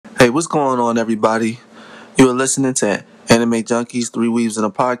Hey, what's going on, everybody? You are listening to Anime Junkies 3 Weaves in a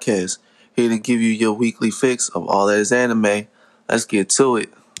Podcast, here to give you your weekly fix of all that is anime. Let's get to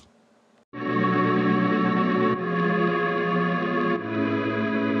it.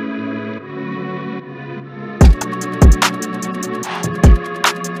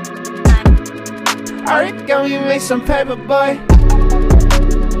 Alright, go you make some paper, boy.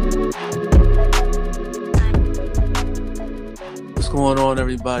 What's going on,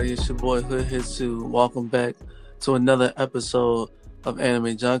 everybody? It's your boy Hood Hitsu. Welcome back to another episode of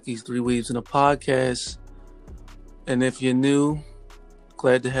Anime Junkies 3 Weaves in a Podcast. And if you're new,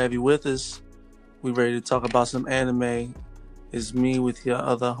 glad to have you with us. We ready to talk about some anime. It's me with your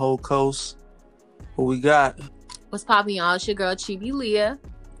other host. Who we got? What's poppin', y'all? It's your girl Chibi Leah.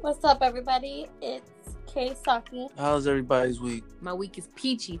 What's up, everybody? It's Kay Saki. How's everybody's week? My week is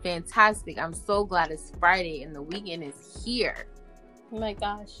peachy, fantastic. I'm so glad it's Friday and the weekend is here. Oh my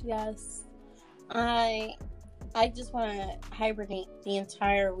gosh, yes. I just want to hibernate the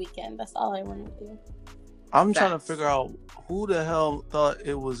entire weekend. That's all I want to do. I'm trying to figure out who the hell thought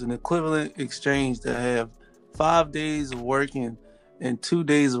it was an equivalent exchange to have 5 days of working and 2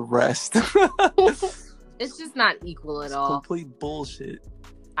 days of rest. It's just not equal at all. Complete bullshit.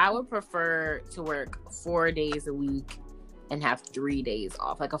 I would prefer to work 4 days a week and have 3 days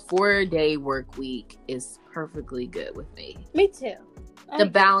off. Like a 4-day work week is perfectly good with me. Me too. The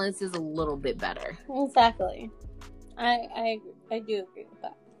balance is a little bit better. Exactly. I do agree with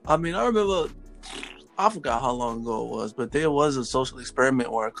that. I mean, I remember, I forgot how long ago it was, but there was a social experiment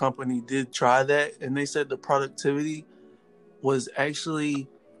where a company did try that, and they said the productivity was actually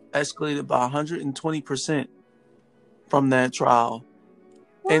escalated by 120% from that trial.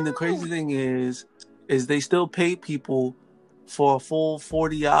 Wow. And the crazy thing is they still paid people for a full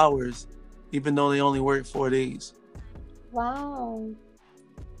 40 hours, even though they only worked 4 days. Wow.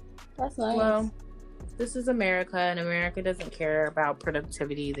 That's nice. Well, this is America, and America doesn't care about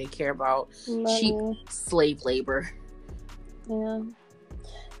productivity. They care about cheap slave labor. Yeah.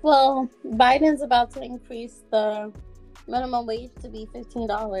 Well, Biden's about to increase the minimum wage to be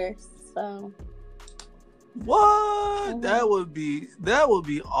 $15. So. What? Mm-hmm. That would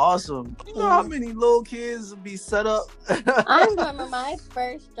be awesome. You know how many little kids would be set up? I remember my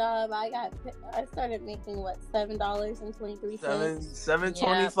first job. I started making $7.23.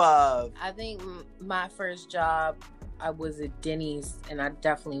 $7.25. Yeah. I think my first job, I was at Denny's, and I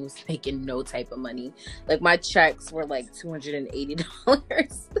definitely was making no type of money. Like my checks were like $280.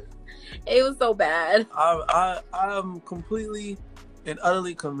 It was so bad. I'm completely and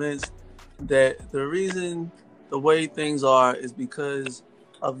utterly convinced that the reason the way things are is because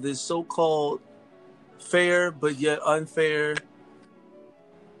of this so-called fair but yet unfair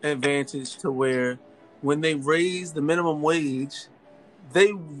advantage to where when they raise the minimum wage,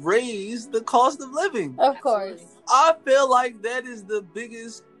 they raise the cost of living. Of course. I feel like that is the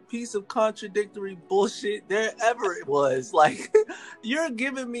biggest piece of contradictory bullshit there ever was. Like, you're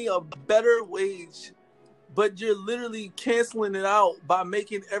giving me a better wage, but you're literally canceling it out by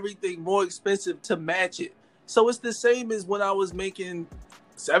making everything more expensive to match it. So it's the same as when I was making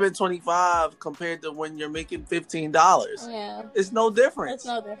 $7.25 compared to when you're making $15. Yeah. It's no difference. It's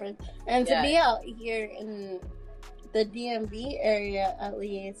no difference. And to be out here in the DMV area, at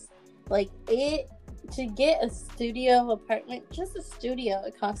least, like to get a studio apartment, just a studio,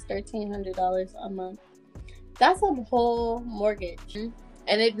 it costs $1,300 a month. That's a whole mortgage. And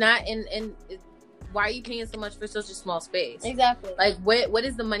if not, and why are you paying so much for such a small space? Exactly. Like, what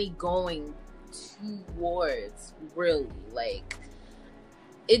is the money going towards, really? Like,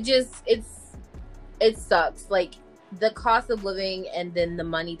 it sucks. Like, the cost of living and then the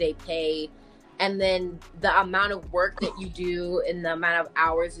money they pay and then the amount of work that you do and the amount of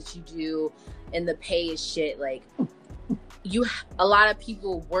hours that you do and the pay is shit. Like, a lot of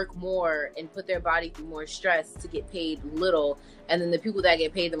people work more and put their body through more stress to get paid little, and then the people that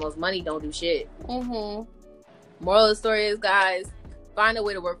get paid the most money don't do shit. Mm-hmm. Moral of the story is, guys, find a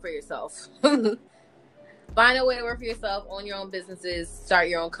way to work for yourself. Find a way to work for yourself, own your own businesses, start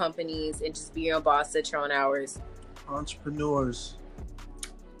your own companies, and just be your own boss, set your own hours. Entrepreneurs.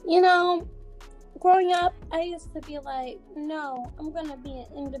 You know, growing up, I used to be like, no, I'm going to be an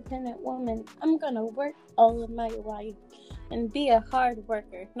independent woman. I'm going to work all of my life and be a hard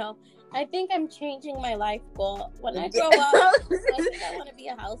worker. No, I think I'm changing my life goal. When I grow up, I think I want to be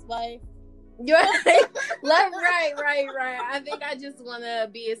a housewife. You're right. Left, right. I think I just want to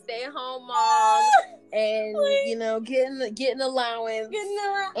be a stay-at-home mom and, you know, get an allowance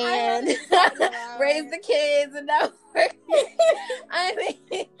and raise the kids and not work. I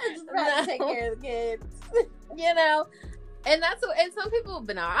mean, I just have to take care of the kids. You know, And some people have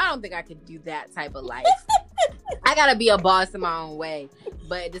been out. I don't think I could do that type of life. I gotta be a boss in my own way.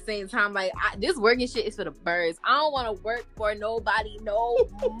 But at the same time, like, this working shit is for the birds. I don't want to work for nobody no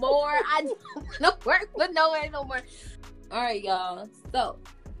more. I don't want to work for nobody no more. All right, y'all. So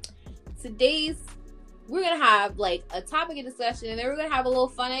we're gonna have like a topic of discussion, and then we're gonna have a little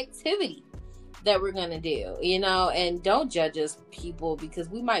fun activity that we're gonna do, and don't judge us, people, because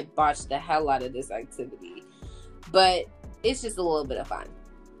we might botch the hell out of this activity, but it's just a little bit of fun.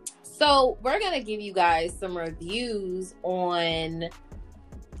 So we're gonna give you guys some reviews on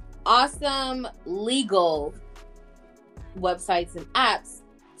awesome legal websites and apps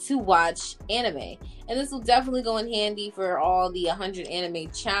to watch anime, and this will definitely go in handy for all the 100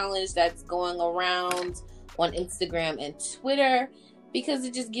 anime challenge that's going around on Instagram and Twitter, because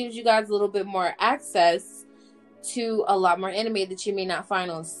it just gives you guys a little bit more access to a lot more anime that you may not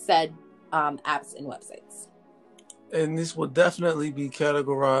find on said apps and websites. And this will definitely be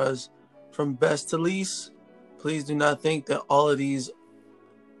categorized from best to least. Please do not think that all of these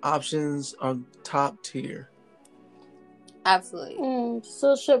options are top tier. Absolutely.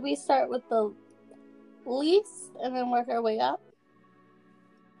 So should we start with the least and then work our way up?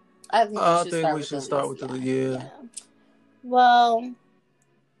 I think we should start with the yeah. Well,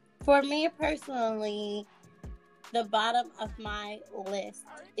 for me personally, the bottom of my list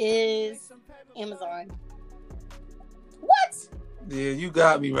is Amazon. What? Yeah, you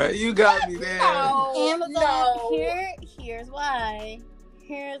got me right. You got me there. No, Amazon. no. Here's why.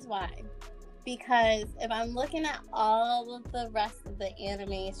 Because if I'm looking at all of the rest of the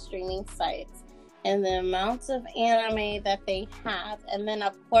anime streaming sites and the amounts of anime that they have, and then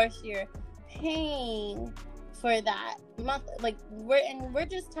of course you're paying for that month, like we're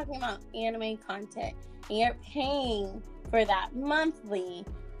just talking about anime content, and you're paying for that monthly.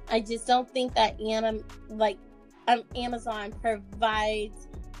 I just don't think that Amazon provides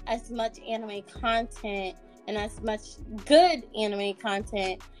as much anime content and as much good anime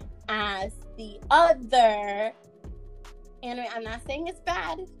content as the other anime. I'm not saying it's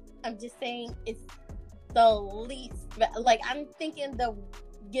bad. I'm just saying it's the least. Like, I'm thinking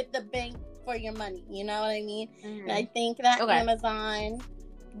get the bang for your money. You know what I mean? Mm-hmm. And I think that Amazon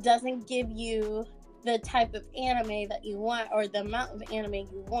doesn't give you the type of anime that you want, or the amount of anime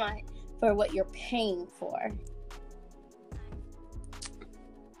you want for what you're paying for.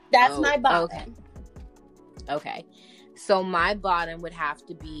 That's my bottom. Okay. So my bottom would have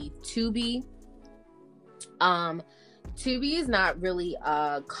to be Tubi. Tubi is not really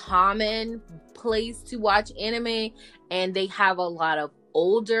a common place to watch anime, and they have a lot of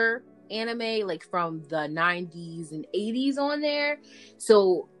older anime, like from the 90s and 80s on there.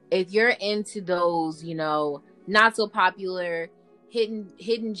 So if you're into those, not so popular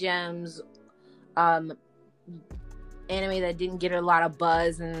hidden gems, anime that didn't get a lot of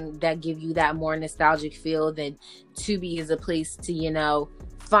buzz and that give you that more nostalgic feel, then Tubi is a place to,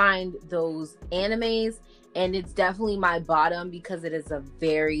 find those animes. And it's definitely my bottom because it is a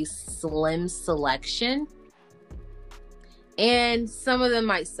very slim selection. And some of them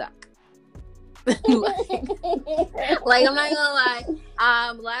might suck. like, I'm not gonna lie.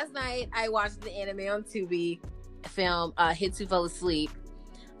 Last night I watched the anime on Tubi film, Hitsu Fell Asleep.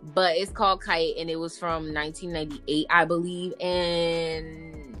 But it's called Kite, and it was from 1998, I believe,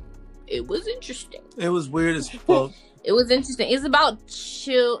 and it was interesting. It was weird as fuck. It was interesting. It's about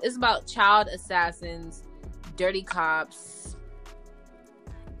child assassins, dirty cops,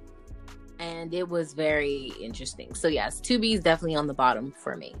 and it was very interesting. So yes, Tubi is definitely on the bottom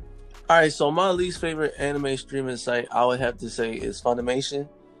for me. All right, so my least favorite anime streaming site, I would have to say, is Funimation,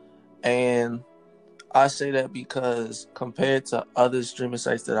 and I say that because compared to other streaming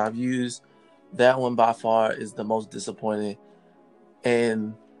sites that I've used, that one by far is the most disappointing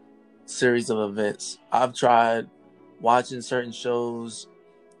in series of events. I've tried watching certain shows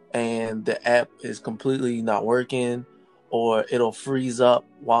and the app is completely not working, or it'll freeze up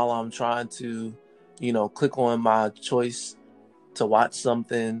while I'm trying to, click on my choice to watch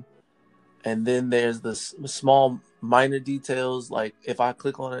something. And then there's the small minor details, like if I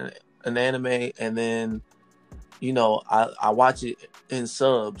click on an anime and then I watch it in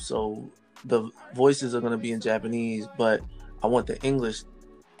sub, so the voices are going to be in Japanese, but I want the English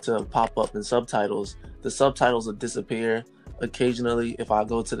to pop up in subtitles. The subtitles will disappear occasionally if I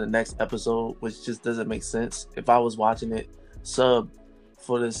go to the next episode, which just doesn't make sense. If I was watching it sub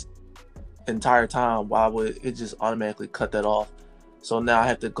for this entire time, why would it just automatically cut that off? So now I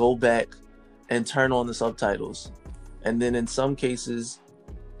have to go back and turn on the subtitles, and then in some cases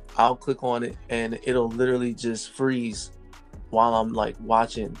I'll click on it and it'll literally just freeze while I'm like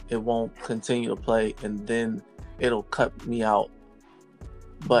watching. It won't continue to play, and then it'll cut me out.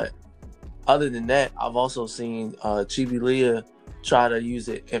 But other than that, I've also seen Chibi Leah try to use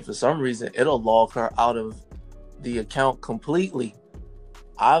it, and for some reason, it'll log her out of the account completely.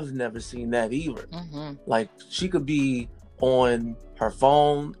 I've never seen that either. Mm-hmm. Like, she could be on her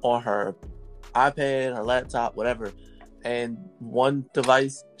phone, or her iPad, her laptop, whatever, and one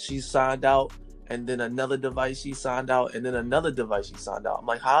device she's signed out, and then another device she signed out, and then another device she signed out. I'm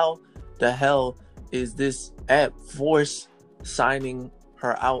like, how the hell is this app force signing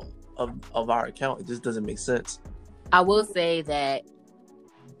her out of our account? It just doesn't make sense. I will say that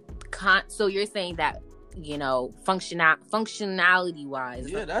so you're saying that, you know, functionality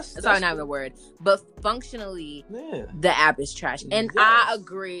wise, Yeah, that's sorry, not even a word, but functionally, yeah, the app is trash. And Yes. I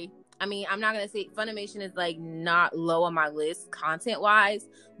agree. I mean, I'm not gonna say Funimation is like not low on my list content wise,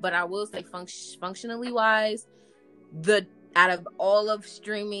 but I will say functionally wise, out of all of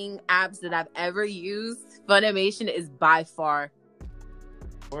streaming apps that I've ever used, Funimation is by far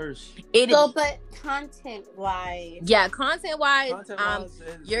worse. But content-wise... Yeah, content-wise, Content-wise,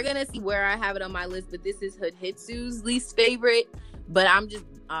 you're going to see where I have it on my list, but this is Hitsu's least favorite. But I'm just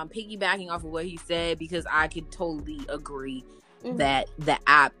piggybacking off of what he said, because I could totally agree that the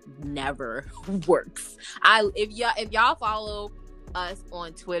app never works. If y'all follow us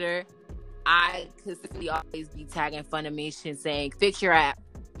on Twitter, I consistently always be tagging Funimation saying, fix your app.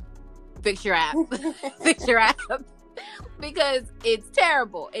 Fix your app. Fix your app. Because it's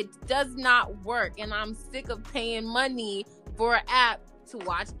terrible. It does not work. And I'm sick of paying money for an app to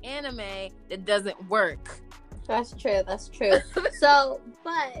watch anime that doesn't work. That's true. So,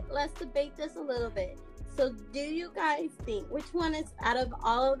 but let's debate this a little bit. So, do you guys think, which one is, out of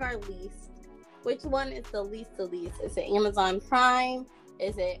all of our least, which one is the least? Is it Amazon Prime?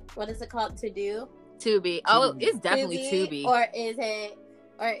 Is it, what is it called, Tubi? Tubi. Oh, it's definitely Tubi. Or is it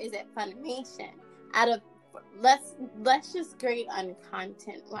Funimation? Out of, let's just grade on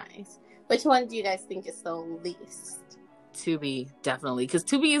content wise. Which one do you guys think is the least? Tubi, definitely, because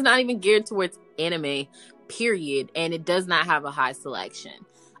Tubi is not even geared towards anime, period, and it does not have a high selection,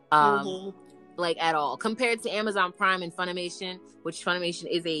 like at all, compared to Amazon Prime and Funimation, which Funimation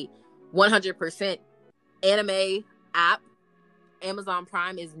is a 100% anime app. Amazon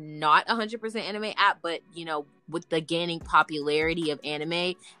Prime is not 100% anime app, but you know, with the gaining popularity of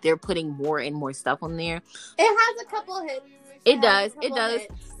anime, they're putting more and more stuff on there. It has a couple hits. It does.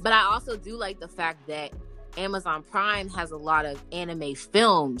 But I also do like the fact that Amazon Prime has a lot of anime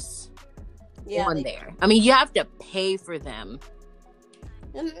films on there. I mean, you have to pay for them.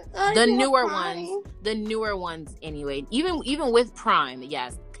 The newer ones anyway. Even with Prime,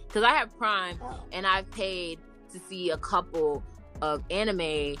 yes, because I have Prime and I've paid to see a couple of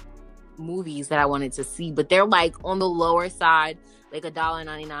anime movies that I wanted to see, but they're like on the lower side, like $1.99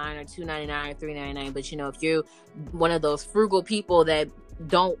 or $2.99 or $3.99. But you know, if you're one of those frugal people that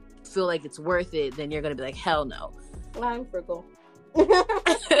don't feel like it's worth it, then you're gonna be like, hell no. Well, I'm frugal.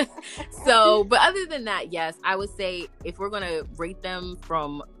 So, but other than that, yes, I would say if we're gonna rate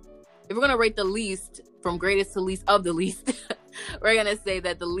the least from greatest to least of the least, we're gonna say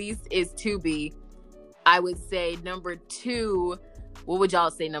that the least is Tubi. I would say number 2. What would y'all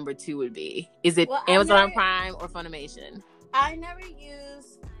say number 2 would be? Is it Amazon Prime or Funimation? I never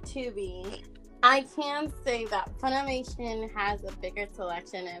used Tubi. I can say that Funimation has a bigger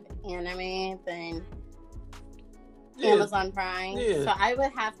selection of anime than Amazon Prime. Yeah. So I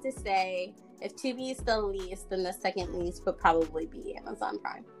would have to say, if Tubi is the least, then the second least would probably be Amazon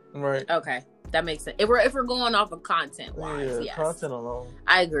Prime. Right. Okay. That makes sense. If we're going off of content wise, yes. Content alone.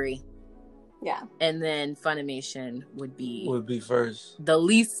 I agree. Yeah. And then Funimation would be first. The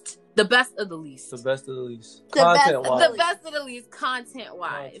least, the best of the least. The best of the least. Content wise. The best of the least, content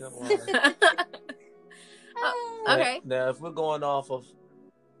wise. Okay. Now, if we're going off of,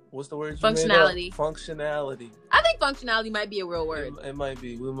 what's the word? Functionality. Functionality. I think functionality might be a real word. It might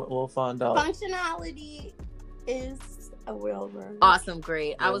be. We'll find out. Functionality is a real word. Awesome,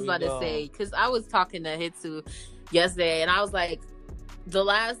 great. I was about to say, because I was talking to Hitsu yesterday, and I was like, the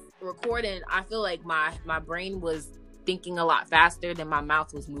last recording, I feel like my brain was thinking a lot faster than my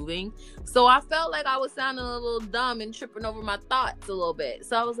mouth was moving. So I felt like I was sounding a little dumb and tripping over my thoughts a little bit.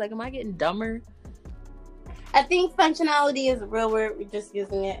 So I was like, am I getting dumber? I think functionality is a real word. We're just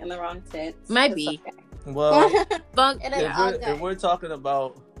using it in the wrong sense. Might be. Okay. Well, if we're talking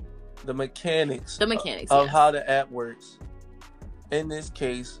about the mechanics of how the app works, in this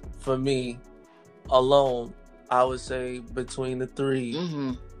case, for me alone, I would say between the 3.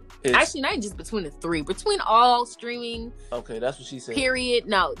 Mm-hmm. Actually, not just between the 3. Between all streaming. Okay, that's what she said. Period.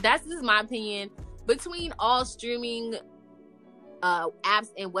 No, this is my opinion. Between all streaming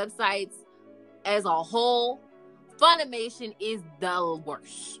apps and websites as a whole, Funimation is the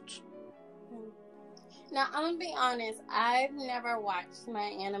worst. Now, I'm gonna be honest. I've never watched my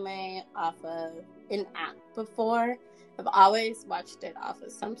anime off of an app before. I've always watched it off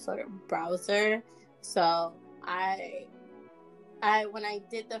of some sort of browser. So I when I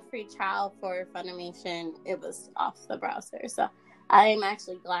did the free trial for Funimation, it was off the browser. So I'm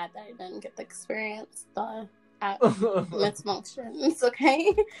actually glad that I didn't get to experience the app misfunctions.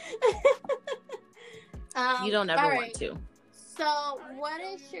 Okay. You don't ever want to. So, what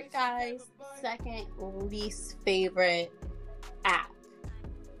is your guys' second least favorite app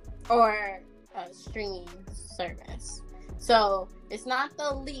or streaming service? So, it's not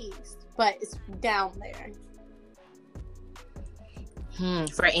the least, but it's down there.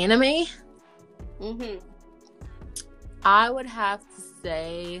 For anime? Mm-hmm. I would have to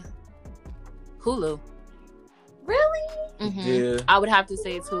say Hulu. Really? Mm-hmm. Yeah. I would have to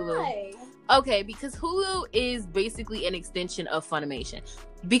say it's Hulu. Why? Okay, because Hulu is basically an extension of Funimation.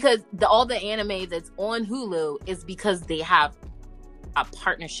 Because all the anime that's on Hulu is because they have a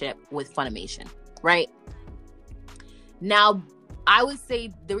partnership with Funimation, right? Now, I would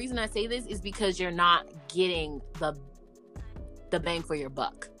say the reason I say this is because you're not getting the bang for your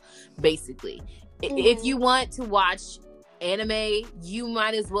buck, basically. Mm-hmm. If you want to watch anime, you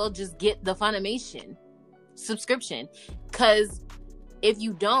might as well just get the Funimation subscription. Because if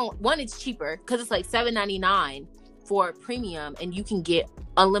you don't, one, it's cheaper because it's like $7.99 for premium and you can get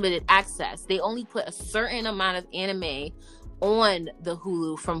unlimited access. They only put a certain amount of anime on the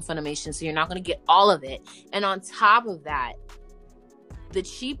Hulu from Funimation, so you're not going to get all of it. And on top of that, the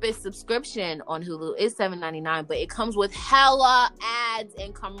cheapest subscription on Hulu is $7.99, but it comes with hella ads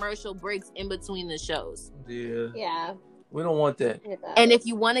and commercial breaks in between the shows. Yeah. We don't want that. And if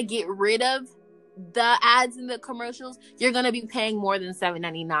you want to get rid of the ads and the commercials, you're going to be paying more than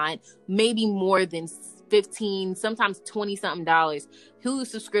 $7.99, maybe more than $15, sometimes $20 something. Hulu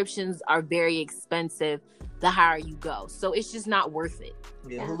subscriptions are very expensive the higher you go, so it's just not worth it.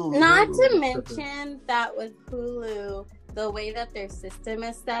 Yeah, not to mention that with Hulu, the way that their system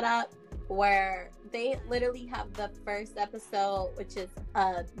is set up, where they literally have the first episode, which is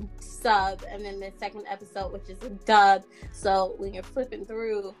a sub, and then the second episode, which is a dub. So when you're flipping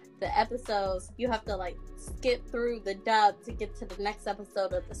through the episodes, you have to like skip through the dub to get to the next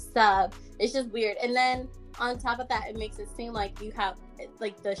episode of the sub. It's just weird. And then on top of that, it makes it seem like you have,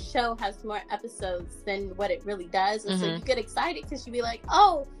 like, the show has more episodes than what it really does. And so you get excited because you be like,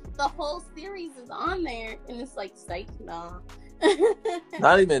 oh, the whole series is on there. And it's like, psych, nah.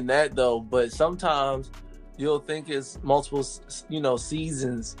 Not even that though, but sometimes you'll think it's multiple,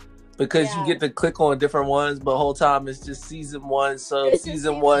 seasons because you get to click on different ones, but the whole time it's just season one,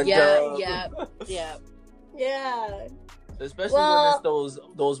 season one. Yeah. Especially when it's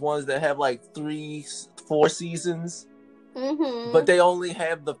those ones that have like 3-4 seasons, but they only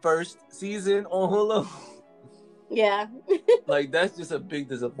have the first season on Hulu. Yeah. Like, that's just a big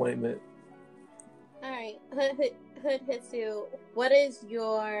disappointment. All right, Hood Hitsu, what is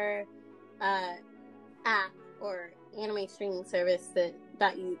your app or anime streaming service that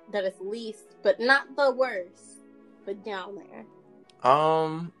is least, but not the worst, but down there?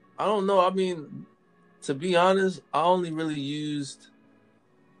 I don't know. I mean, to be honest, I only really used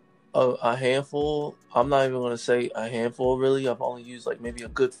a handful. I'm not even going to say a handful, really. I've only used like maybe a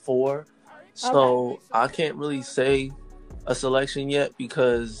good 4. So I can't really say a selection yet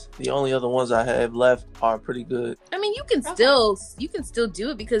because the only other ones I have left are pretty good. I mean, you can still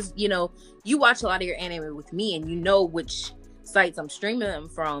do it because, you watch a lot of your anime with me and you know which sites I'm streaming them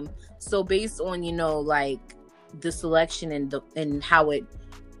from. So based on, like the selection and how it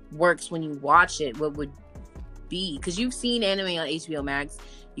works when you watch it, what would be, because you've seen anime on HBO Max,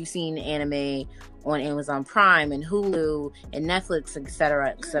 you've seen anime on Amazon Prime and Hulu and Netflix, etc.,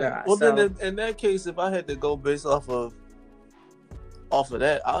 etc. Well, then in that case, if I had to go based off of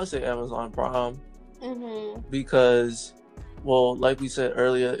that, I would say Amazon Prime, because, well, like we said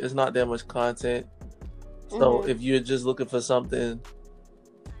earlier, it's not that much content. So if you're just looking for something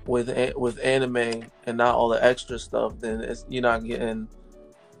with anime and not all the extra stuff, then you're not getting,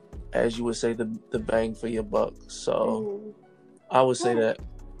 as you would say, the bang for your buck. So I would say that.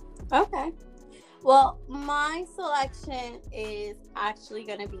 Okay. Well, my selection is actually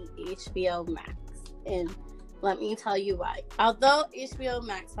going to be HBO Max. And let me tell you why. Although HBO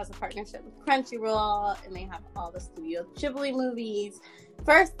Max has a partnership with Crunchyroll and they have all the Studio Ghibli movies,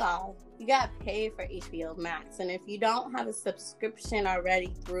 first off, you got to pay for HBO Max. And if you don't have a subscription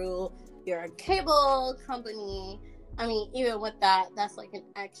already through your cable company, I mean, even with that, that's like an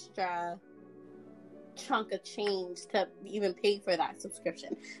extra chunk of change to even pay for that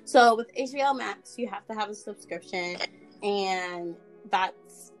subscription. So with HBO Max, you have to have a subscription, and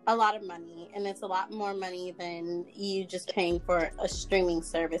that's a lot of money, and it's a lot more money than you just paying for a streaming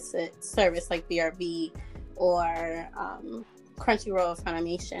service like VRV or Crunchyroll,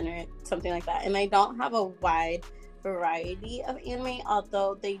 Funimation, or something like that. And they don't have a wide variety of anime,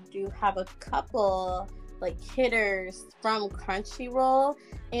 although they do have a couple like hitters from Crunchyroll.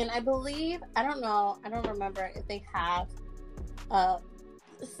 And I believe, I don't remember if they have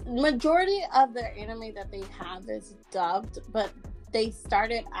majority of their anime that they have is dubbed, but they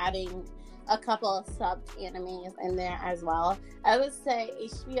started adding a couple of subbed animes in there as well. I would say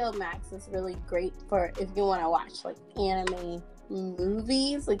HBO Max is really great for if you want to watch like anime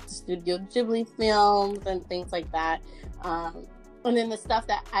movies, like the Studio Ghibli films and things like that. And then the stuff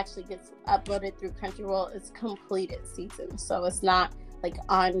that actually gets uploaded through Crunchyroll is completed seasons. So it's not like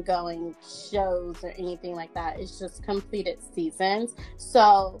ongoing shows or anything like that. It's just completed seasons.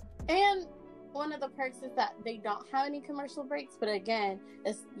 So, and one of the perks is that they don't have any commercial breaks, but again,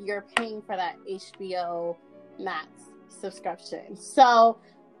 you're paying for that HBO Max subscription. So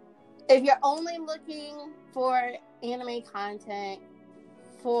if you're only looking for anime content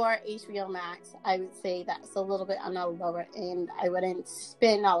for HBO Max, I would say that's a little bit on the lower end. I wouldn't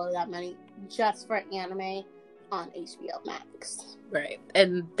spend all of that money just for anime on HBO Max. Right.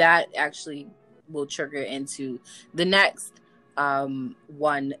 And that actually will trigger into the next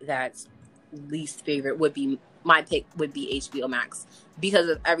one that's least favorite would be my pick would be HBO Max because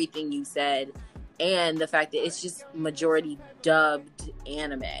of everything you said and the fact that it's just majority dubbed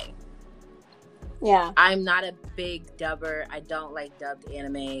anime. Yeah. I'm not a big dubber. I don't like dubbed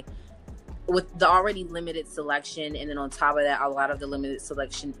anime. With the already limited selection, and then on top of that, a lot of the limited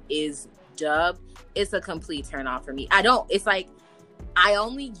selection is dubbed. It's a complete turn off for me. It's like, I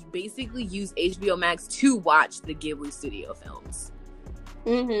only basically use HBO Max to watch the Ghibli studio films.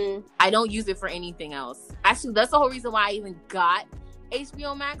 Mm-hmm. I don't use it for anything else. Actually, that's the whole reason why I even got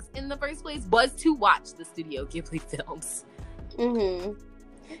HBO Max in the first place, was to watch the Studio Ghibli films. Mm-hmm.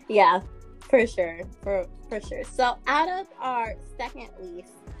 Yeah, for sure. For sure. So out of our second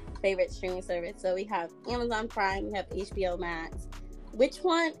least favorite streaming service, so we have Amazon Prime, we have HBO Max. Which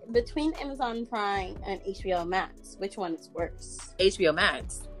one, between Amazon Prime and HBO Max, which one is worse? HBO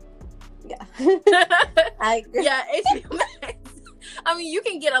Max. Yeah. I agree. Yeah, HBO Max. I mean, you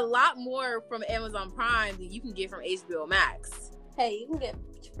can get a lot more from Amazon Prime than you can get from HBO Max. Hey, you can get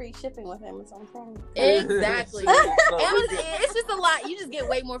free shipping with Amazon Prime. Exactly. It's just a lot. You just get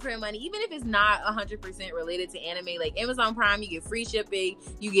way more for your money. Even if it's not 100% related to anime, like Amazon Prime, you get free shipping.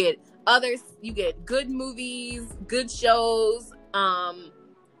 You get good movies, good shows, and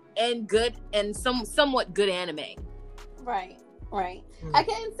somewhat good anime. Right. I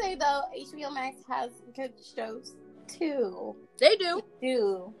can say though, HBO Max has good shows too. They do.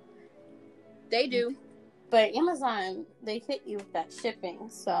 But Amazon, they hit you with that shipping,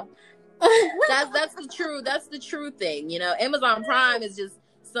 so that's the true thing. You know, Amazon Prime is just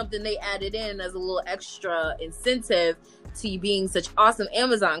something they added in as a little extra incentive to you being such awesome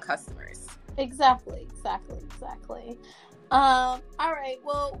Amazon customers. Exactly. All right.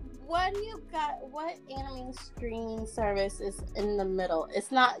 Well, what anime streaming service is in the middle?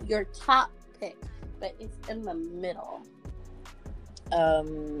 It's not your top pick, but it's in the middle.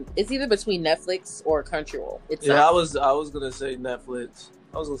 It's either between Netflix or Crunchyroll. I was gonna say Netflix.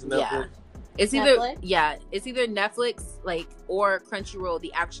 Netflix. Yeah. It's either Netflix, like, or Crunchyroll,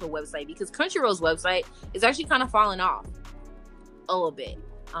 the actual website, because Crunchyroll's website is actually kind of falling off a little bit.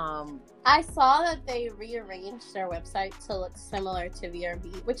 I saw that they rearranged their website to look similar to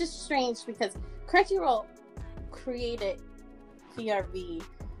VRV, which is strange because Crunchyroll created VRV,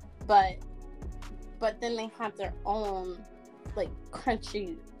 but then they have their own like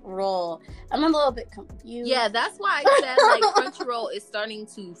Crunchyroll. I'm a little bit confused. Yeah, that's why I said like Crunchyroll is starting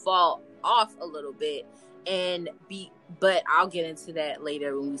to fall off a little bit but I'll get into that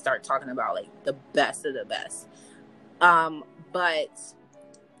later when we start talking about like the best of the best. But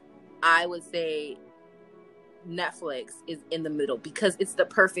I would say Netflix is in the middle because it's the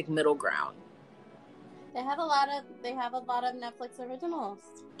perfect middle ground. They have a lot of Netflix originals.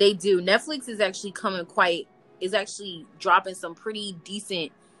 They do. Netflix is actually actually dropping some pretty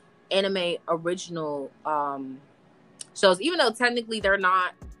decent anime original shows, even though technically they're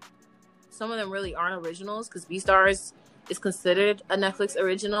not. Some of them really aren't originals because Beastars is considered a Netflix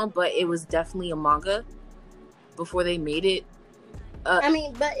original, but it was definitely a manga before they made it I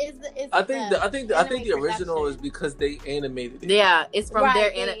mean, but I think the original is because they animated it. Yeah, it's from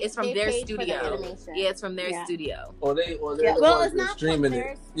Right, it's from they their paid for the studio. animation. Yeah, it's from their Yeah. studio. Or they're Yeah. the Well, ones it's that not streaming from it.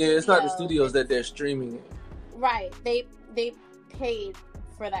 their Yeah, it's not the studio. studios that they're streaming it. Right. They paid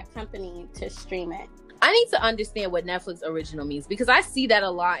for that company to stream it. I need to understand what Netflix original means because I see that a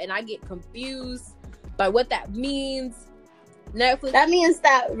lot and I get confused by what that means. Netflix. That means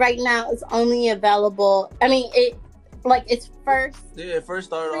that right now it's only available. I mean, its first Yeah, it first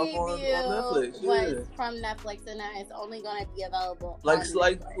started off on Netflix. was Yeah. from Netflix, and now it's only going to be available. Like on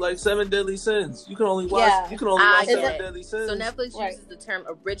Netflix. like Seven Deadly Sins. You can only watch Yeah. you can only I watch get Seven it. Deadly Sins. So Netflix Right. uses the term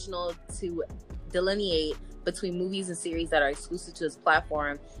original to delineate between movies and series that are exclusive to its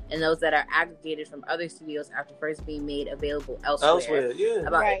platform and those that are aggregated from other studios after first being made available elsewhere. yeah.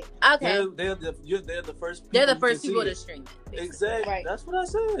 Right. Okay. They're the first people. They're the you first can people see to it. stream it. basically. Exactly. Right. That's what I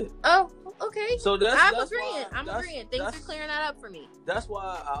said. Oh, okay. So I'm that's agreeing. why- I'm that's- agreeing. Thanks that's- for clearing that up for me. That's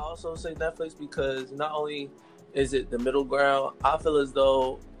why I also say Netflix, because not only is it the middle ground, I feel as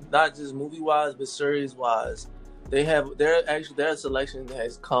though not just movie wise but series wise, their selection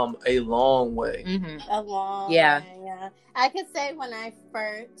has come a long way. Mm-hmm. A long Yeah. way, yeah. I could say when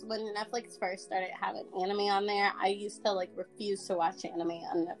Netflix first started having anime on there, I used to refuse to watch anime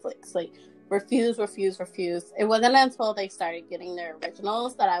on Netflix. Refuse. It wasn't until they started getting their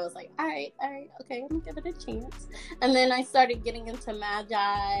originals that I was like, all right, okay, let me give it a chance. And then I started getting into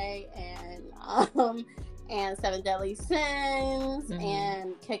Magi and Seven Deadly Sins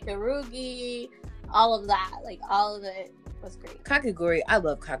and Kikarugi, all of that. All of it was great. Kakegurui. I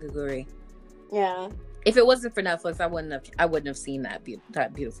love Kakegurui. Yeah. If it wasn't for Netflix, I wouldn't have seen that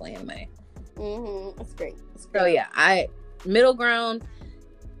beautiful anime. It's great. So yeah, middle ground,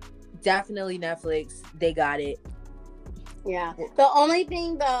 definitely Netflix. They got it. Yeah. The only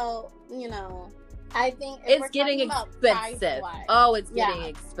thing though, I think if It's getting we're talking about expensive. price-wise, Oh, it's getting Yeah.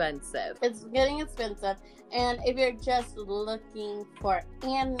 expensive. it's getting expensive. And if you're just looking for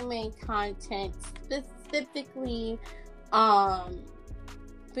anime content specifically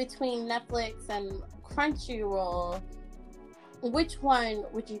between Netflix and Crunchyroll, which one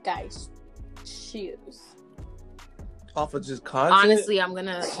would you guys choose? Off of just content. Honestly, I'm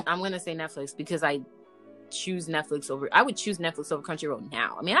gonna say Netflix because I would choose Netflix over Crunchyroll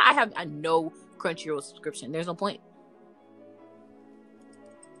now. I mean, I have a no Crunchyroll subscription. There's no point.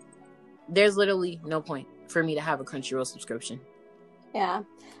 There's literally no point for me to have a Crunchyroll subscription. Yeah.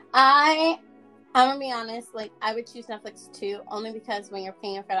 I'm gonna be honest, I would choose Netflix too, only because when you're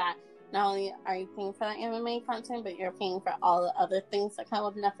paying for that, not only are you paying for that anime content, but you're paying for all the other things that come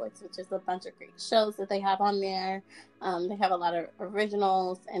with Netflix, which is a bunch of great shows that they have on there. They have a lot of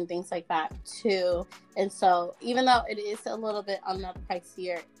originals and things like that too. And so even though it is a little bit on the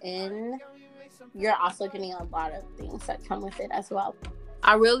pricier end, you're also getting a lot of things that come with it as well.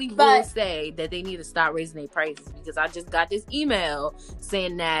 I really will say that they need to stop raising their prices because I just got this email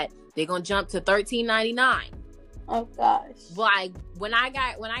saying that they're gonna jump to $13.99. Oh gosh! When I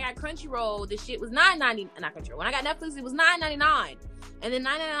got Crunchyroll, the shit was $9.99. Not Crunchyroll. When I got Netflix, it was $9.99, and then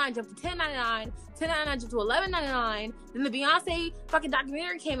 $9.99 jumped to $10.99. $10.99 jumped to $11.99. Then the Beyonce fucking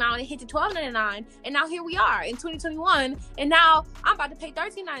documentary came out and it hit to $12.99, and now here we are in 2021, and now I'm about to pay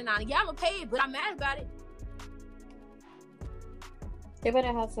 $13.99. Yeah, I'm gonna pay it, but I'm mad about it. They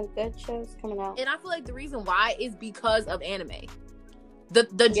better have some good shows coming out. And I feel like the reason why is because of anime.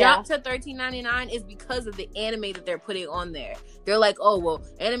 The jump to $13.99 is because of the anime that they're putting on there. They're like, oh, well,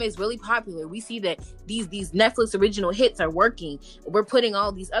 anime is really popular. We see that these Netflix original hits are working. We're putting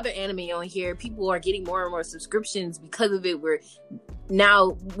all these other anime on here. People are getting more and more subscriptions because of it.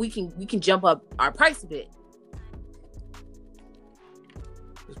 Now we can jump up our price a bit.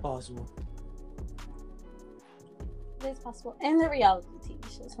 It's possible. It's possible. And the reality TV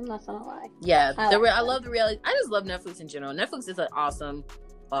shows, I'm not gonna lie. Yeah, I love the reality. I just love Netflix in general. Netflix is an awesome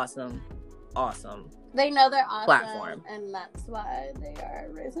They know they're awesome platform, and that's why they are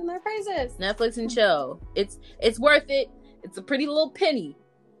raising their prices. Netflix and chill. It's worth it. It's a pretty little penny,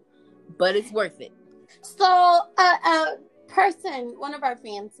 but it's worth it. So, one of our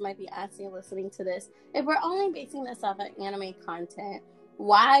fans might be asking, listening to this, if we're only basing this off of anime content,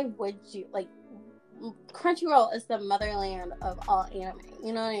 why would you Crunchyroll is the motherland of all anime.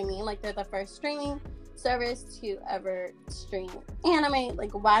 You know what I mean? They're the first streaming service to ever stream anime.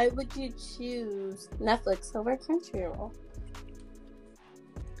 Why would you choose Netflix over Crunchyroll?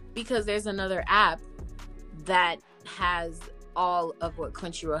 Because there's another app that has all of what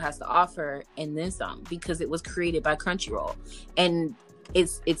Crunchyroll has to offer and then some, because it was created by Crunchyroll. And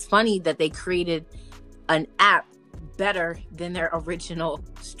it's funny that they created an app better than their original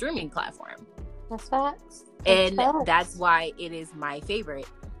streaming platform. That's facts. And that's why it is my favorite.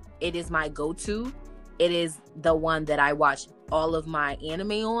 It is my go-to. It is the one that I watch all of my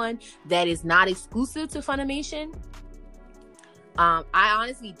anime on. That is not exclusive to Funimation. I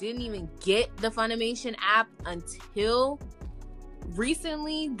honestly didn't even get the Funimation app until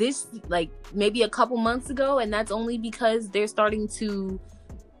recently, this like maybe a couple months ago, and that's only because they're starting to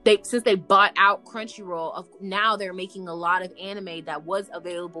since they bought out Crunchyroll, now they're making a lot of anime that was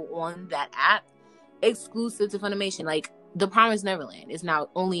available on that app exclusive to Funimation. Like The Promised Neverland is now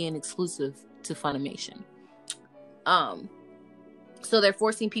only an exclusive to Funimation. So they're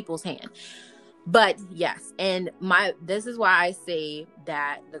forcing people's hand. But yes, and this is why I say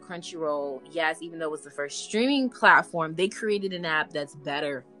that the Crunchyroll, yes, even though it was the first streaming platform, they created an app that's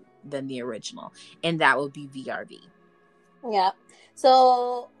better than the original, and that would be VRV. Yeah.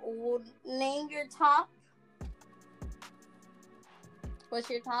 So name your top. What's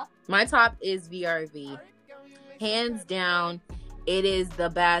your top? My top is VRV. Hands down, it is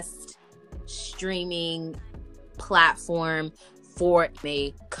the best streaming platform for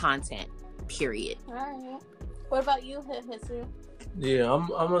anime content. Period. All right. What about you, Hisu? Yeah, I'm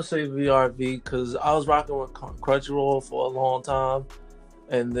gonna say VRV because I was rocking with Crunchyroll for a long time,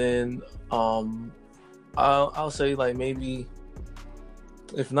 and then I'll say like maybe,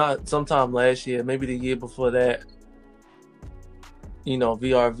 if not sometime last year, maybe the year before that,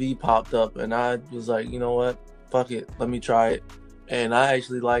 VRV popped up, and I was like, you know what, fuck it, let me try it, and I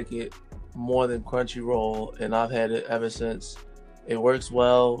actually like it more than Crunchyroll, and I've had it ever since. It works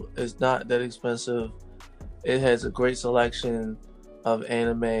well. It's not that expensive. It has a great selection of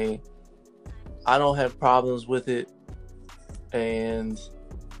anime. I don't have problems with it. And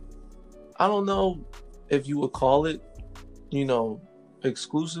I don't know if you would call it,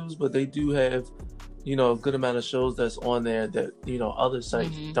 exclusives, but they do have, a good amount of shows that's on there that, other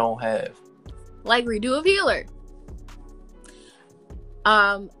sites don't have. Like Redo of Healer.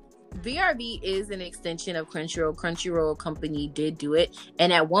 VRV is an extension of Crunchyroll. Crunchyroll company did do it.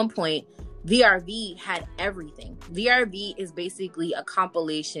 And at one point, VRV had everything. VRV is basically a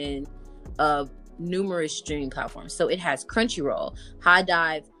compilation of numerous streaming platforms. So it has Crunchyroll, High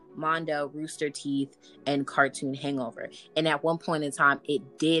Dive, Mondo, Rooster Teeth, and Cartoon Hangover. And at one point in time,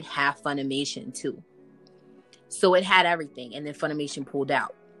 it did have Funimation too. So it had everything. And then Funimation pulled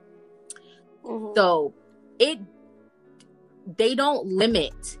out. Mm-hmm. So they don't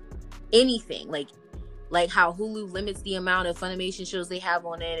limit anything, like how Hulu limits the amount of Funimation shows they have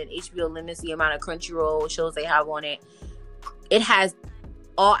on it, and HBO limits the amount of Crunchyroll shows they have on it. It has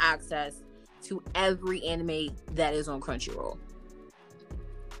all access to every anime that is on Crunchyroll.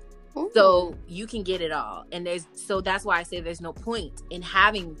 Mm-hmm. So you can get it all, and that's why I say there's no point in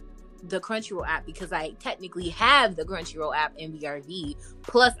having the Crunchyroll app, because I technically have the Crunchyroll app in VRV,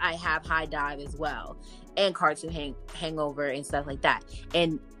 plus I have High Dive as well, and Cartoon Hangover and stuff like that.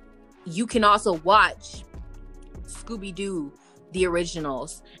 And you can also watch Scooby-Doo, the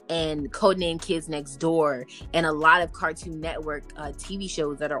originals, and Codename Kids Next Door, and a lot of Cartoon Network TV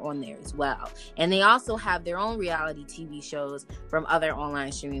shows that are on there as well. And they also have their own reality TV shows from other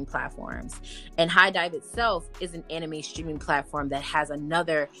online streaming platforms. And High Dive itself is an anime streaming platform that has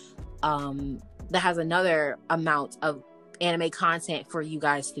another amount of anime content for you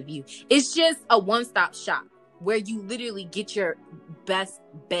guys to view. It's just a one-stop shop where you literally get your best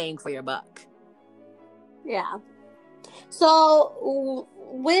bang for your buck. Yeah. So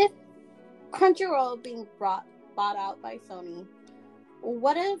with Crunchyroll being bought out by Sony,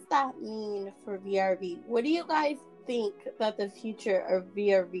 what does that mean for VRV? What do you guys think that the future of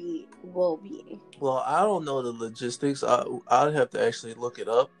VRV will be? Well, I don't know the logistics. I'd have to actually look it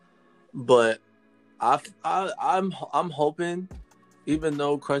up, but I'm hoping, even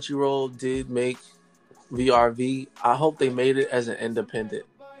though Crunchyroll did make VRV, I hope they made it as an independent.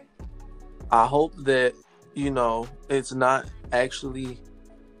 I hope that, it's not actually,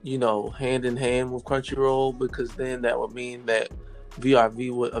 hand in hand with Crunchyroll, because then that would mean that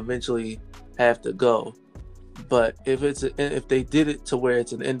VRV would eventually have to go. But if they did it to where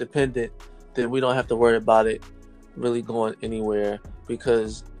it's an independent, then we don't have to worry about it really going anywhere,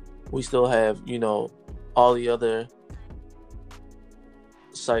 because we still have, all the other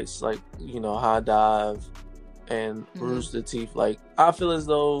sites like, High Dive and Rooster Teeth. Like, I feel as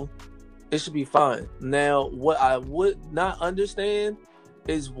though it should be fine. Now, what I would not understand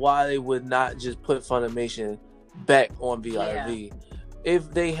is why they would not just put Funimation back on VRV. Yeah. If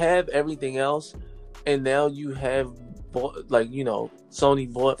they have everything else, and now you have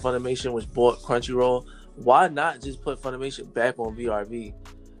Sony bought Funimation, which bought Crunchyroll, why not just put Funimation back on VRV?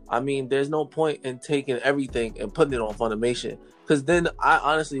 I mean, there's no point in taking everything and putting it on Funimation, because then I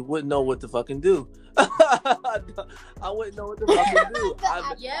honestly wouldn't know what to fucking do. I wouldn't know what to fucking do.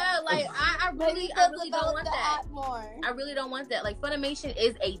 Yeah, like I really don't want that. I really don't want that. Like, Funimation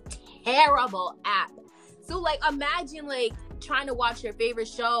is a terrible app. So, like, imagine like trying to watch your favorite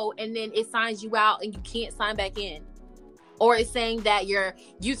show and then it signs you out and you can't sign back in, or it's saying that your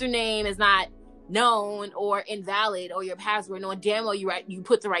username is not known or invalid, or your password, knowing damn well you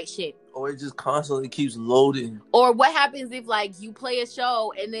put the right shit. Or it just constantly keeps loading. Or what happens if, like, you play a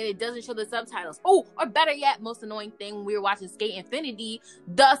show and then it doesn't show the subtitles? Oh, or better yet, most annoying thing, when we were watching Skate Infinity,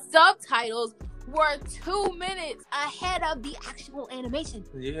 the subtitles were 2 minutes ahead of the actual animation.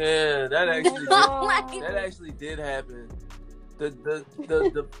 Yeah, that actually did happen.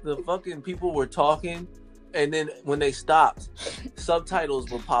 The fucking people were talking, and then when they stopped,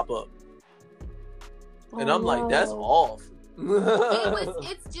 subtitles would pop up. And I'm like, that's off.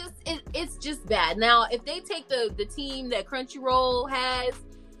 It's just bad. Now, if they take the team that Crunchyroll has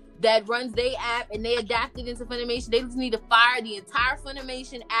that runs their app and they adapt it into Funimation, they just need to fire the entire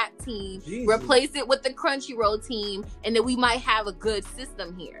Funimation app team, Jesus. Replace it with the Crunchyroll team, and then we might have a good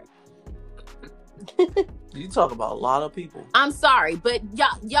system here. You talk about a lot of people. I'm sorry, but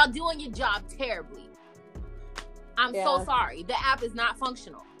y'all doing your job terribly. I'm so sorry. The app is not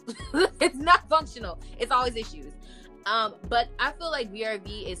functional. It's not functional. It's always issues. But I feel like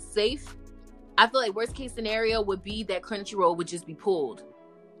VRV is safe. I feel like worst case scenario would be that Crunchyroll would just be pulled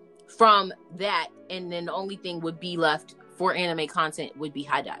from that, and then the only thing would be left for anime content would be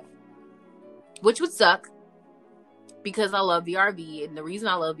High Dive, which would suck because I love VRV, and the reason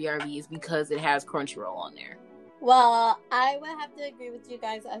I love VRV is because it has Crunchyroll on there. Well, I would have to agree with you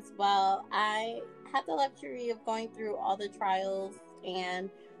guys as well. I had the luxury of going through all the trials, and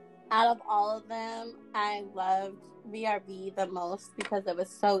out of all of them, I loved VRV the most because it was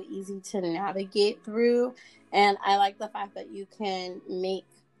so easy to navigate through, and I like the fact that you can make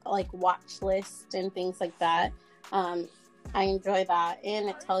like watch lists and things like that. I enjoy that, and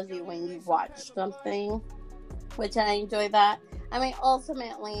it tells you when you've watched something, which I enjoy that. I mean,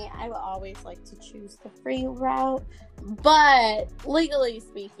 ultimately, I would always like to choose the free route, but legally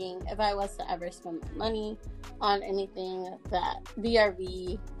speaking, if I was to ever spend my money on anything, that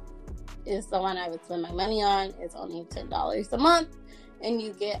VRV is the one I would spend my money on. It's only $10 a month, and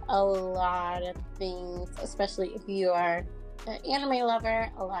you get a lot of things, especially if you are an anime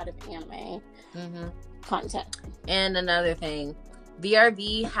lover, a lot of anime content. And another thing,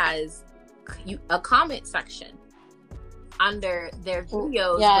 VRV has a comment section under their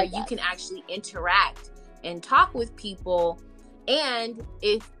videos where you can actually interact and talk with people, and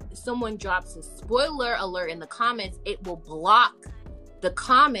if someone drops a spoiler alert in the comments, it will block the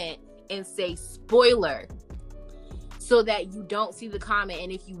comment and say spoiler, so that you don't see the comment.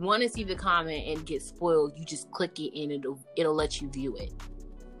 And if you want to see the comment and get spoiled, you just click it and it'll let you view it.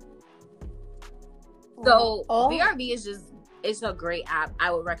 So VRV is it's a great app.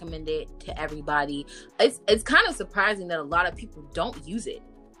 I would recommend it to everybody. It's kind of surprising that a lot of people don't use it,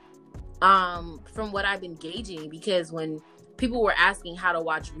 from what I've been gauging, because when people were asking how to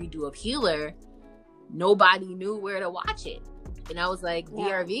watch Redo of Healer, nobody knew where to watch it, and I was like,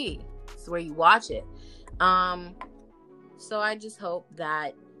 VRV, it's where you watch it. So I just hope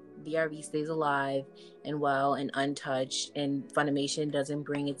that VRV stays alive and well and untouched, and Funimation doesn't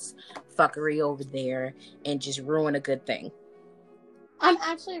bring its fuckery over there and just ruin a good thing. I'm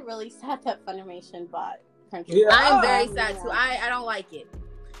actually really sad that Funimation bought Crunchyroll. Yeah, I'm very sad too. I don't like it.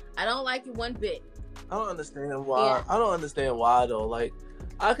 I don't like it one bit. I don't understand why. Yeah. I don't understand why though. Like,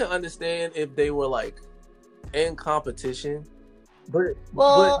 I can understand if they were like in competition, but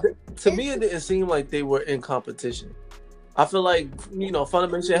to me it didn't seem like they were in competition. I feel like,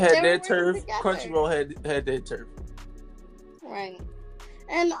 Funimation had their turf, Crunchyroll had their turf. Right.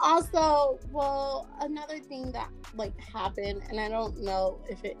 And also, another thing that happened, and I don't know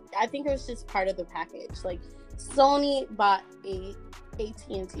if I think it was just part of the package. Like, Sony bought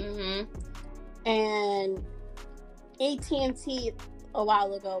AT&T, and AT&T a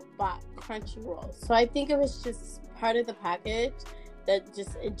while ago bought Crunchyroll. So I think it was just part of the package that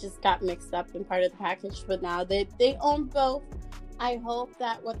it just got mixed up in part of the package. But now they own both. I hope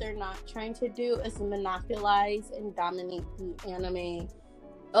that what they're not trying to do is monopolize and dominate the anime.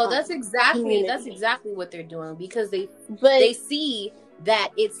 Oh, that's exactly what they're doing, because they see that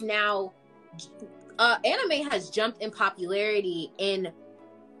it's now anime has jumped in popularity in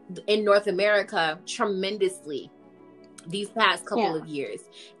North America tremendously these past couple of years.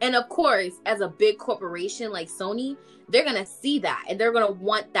 And of course, as a big corporation like Sony, they're gonna see that and they're gonna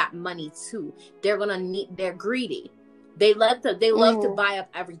want that money too. They're greedy. They love to buy up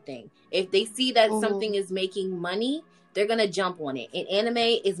everything. If they see that something is making money, they're gonna jump on it. And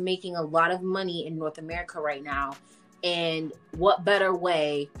anime is making a lot of money in North America right now. And what better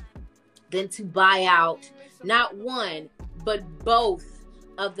way than to buy out not one, but both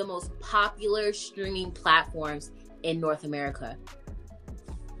of the most popular streaming platforms in North America.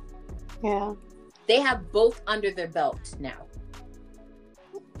 Yeah. They have both under their belt now.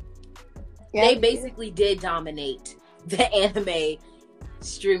 Yeah, they basically did dominate the anime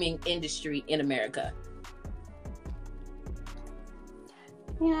streaming industry in America.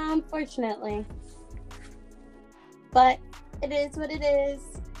 Yeah, unfortunately. But it is what it is.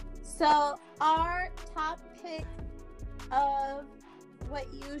 So our top pick of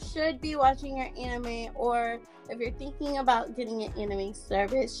what you should be watching your anime, or if you're thinking about getting an anime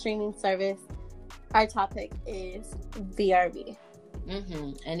service, streaming service, our topic is VRV.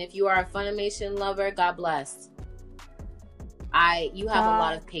 And if you are a Funimation lover, God bless. You have a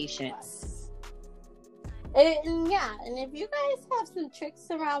lot of patience. And if you guys have some tricks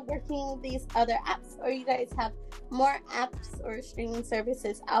around working these other apps, or you guys have more apps or streaming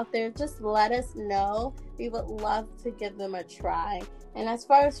services out there, just let us know. We would love to give them a try. And as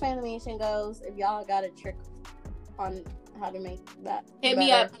far as Funimation goes, if y'all got a trick on how to make that, hit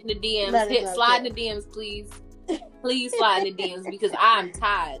me up in the DMs. Slide in the DMs, please. Please slide in the DMs, because I'm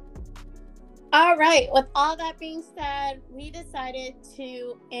tired. All right. With all that being said, we decided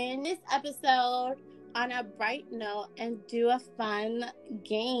to end this episode on a bright note and do a fun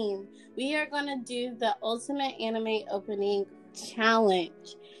game. We are going to do the Ultimate Anime Opening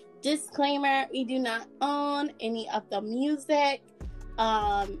Challenge. Disclaimer, we do not own any of the music,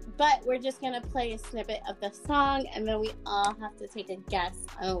 but we're just going to play a snippet of the song, and then we all have to take a guess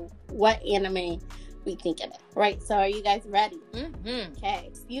on what anime we think of it. Right, so are you guys ready?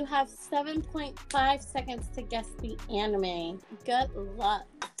 Okay, you have 7.5 seconds to guess the anime. Good luck.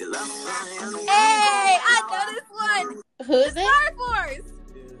 Hey, I know this one. Who is it? Star Force.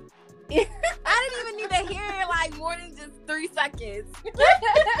 Yeah. I didn't even need to hear it like more than just 3 seconds.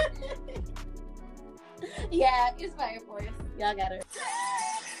 Yeah, it's Fire Force. Y'all got it.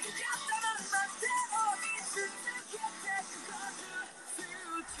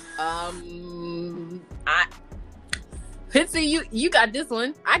 Hitsu, you got this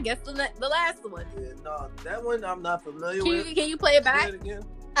one. I guess the last one. Yeah, no, that one I'm not familiar with. Can you play it back? Play it again?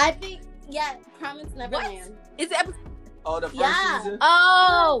 I think, Promise Neverland. Is it episode? Oh, the first season?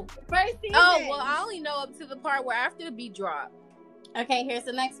 Oh! First season. Oh, well, I only know up to the part where after the beat drop. Okay, here's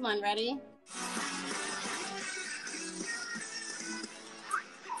the next one. Ready?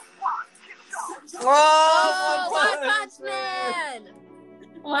 Oh, One Punch Man!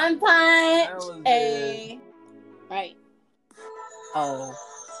 One Punch. Right. Oh.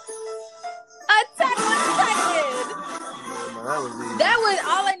 Attack on Titan! No, That was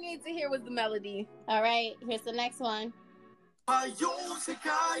all I needed to hear was the melody. All right, here's the next one. Oh,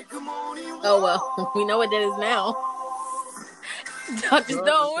 well, we know what that is now. Dr.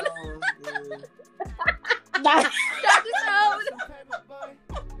 Stone. Dr. Stone.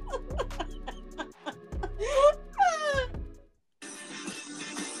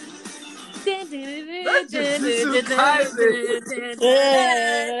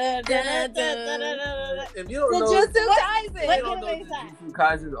 If you don't know, Jujutsu Kaisen. you don't know Jujutsu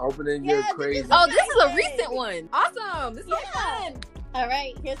Kaisen's opening, you're crazy. Oh, this is a recent one. Awesome. This is fun. All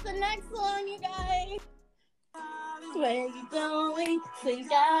right, here's the next one, you guys. Where you going?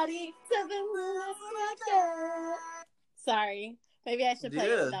 Sorry. Maybe I should play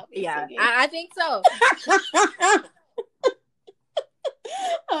it without me singing. I think so.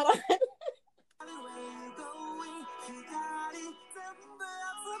 Hold on.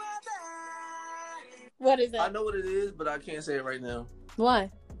 What is it? I know what it is, but I can't say it right now. Why?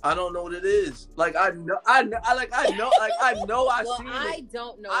 I don't know what it is. Like I know I've Well, seen it. I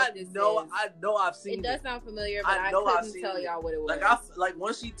don't know. I know I've seen it. It does sound familiar, but I couldn't tell y'all what it was. Like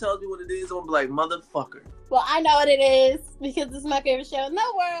once she tells me what it is, I'm gonna be like, motherfucker. Well, I know what it is because this is my favorite show in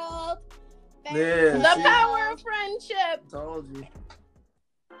the world. Yeah, the power of friendship. Told you.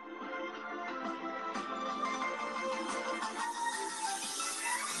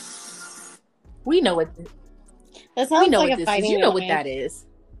 We know what. That sounds we know like what a this fighting is. You know what anime. that is.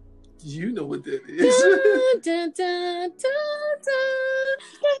 You know what that is. Dun, dun, dun, dun, dun.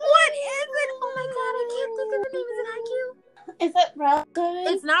 What is it? Oh my god, I can't think of the name. Is it IQ? Is it Railgun?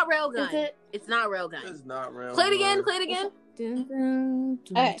 It's not Railgun. Is it? It's not Railgun. It's not real. Play it again. Play it again. Dun, dun,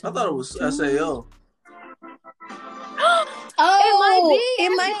 dun, Okay. I thought it was SAO. Oh, it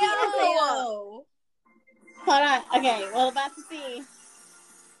it might be SAO. Hold on. Okay, well, about to see.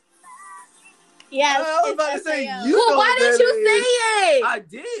 Yes. I was about to say SAO. you. Well, know why what didn't that you say is. it? I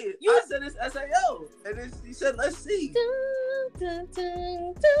did. You- I said it's SAO, and then she said, "Let's see."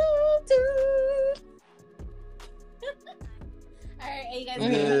 All right, are you guys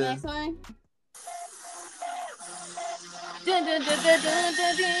ready for the next one?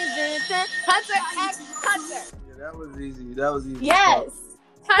 Hunter X Hunter. Yeah, that was easy. That was easy. Yes.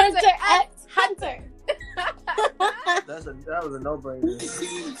 Hunter X Hunter. That was a no-brainer. Who's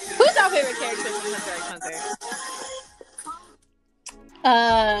your favorite character from Hunter X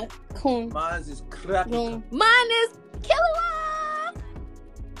Hunter? Coon. Mine's is crappy. Coon. Mine is Killua.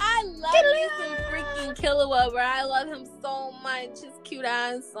 I love me some freaking Killua, bro. I love him so much. His cute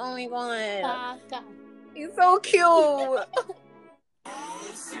ass. Oh my god. He's so cute.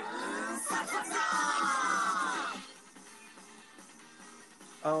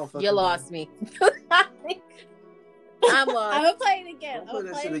 Oh, fuck You it. lost me. I'm lost. I'm gonna play it again. Don't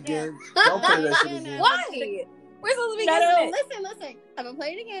play that shit again. again. Don't play that shit again. Why? We're supposed to be No, getting it. listen. I'm gonna play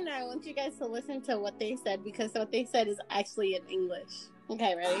it again, and I want you guys to listen to what they said because what they said is actually in English.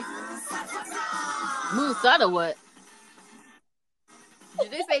 Okay, ready? Moon Sun or what?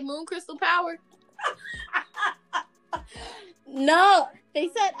 Did they say Moon Crystal Power? No, they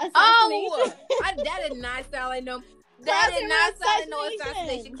said assassination. Oh, that did not sound like no. That did not sound like no Assassination.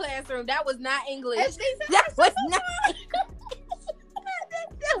 assassination classroom. That was not English. They said That was not.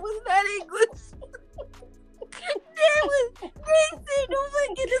 That was not English. That was. They said no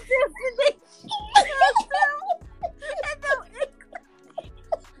fucking assassination. That's no English.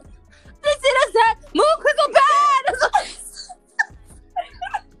 They said Moon Crystal Bad.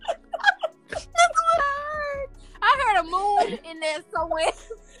 That's what I heard. I heard a moon in there somewhere.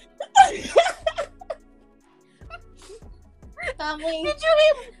 I mean, Did you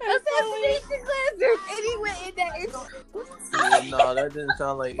hear assassination classroom? And he went in there. Yeah, no, that didn't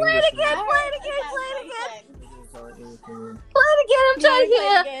sound like Play English. it again. to me. Play it again. Play it again. That didn't sound like English to me. Play it again. I'm trying to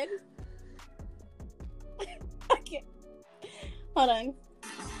hear. Okay. Hold on.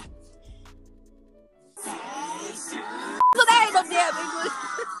 So that ain't no damn English.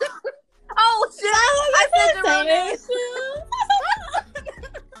 Oh shit! I said the wrong name.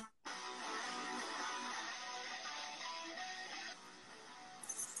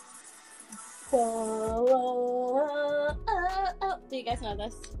 Do you guys know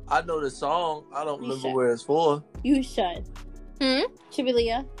this? I know the song. I don't You remember should. where it's for. You should. Hmm?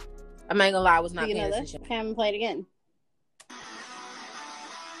 Chibilia. I'm not gonna lie. I was Do not you paying know this? attention. Okay, I'm gonna play it again.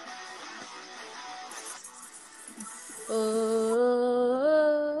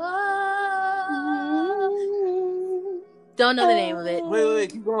 Don't know the name of it.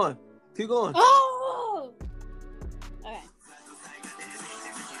 Wait, keep going. Keep going. Oh! Okay.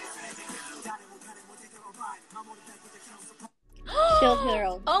 Shield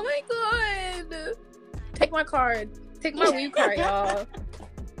Hero. Oh my god! Take my card. Take my Wii card, y'all.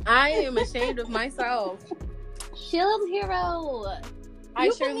 I am ashamed of myself. Shield Hero. I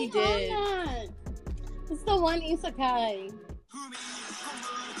You surely put me on did. that. It's the one isekai.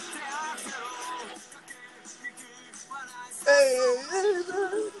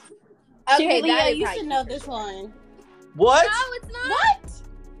 Okay, Chibilia, that is you how should know this one. What? No, it's not. What?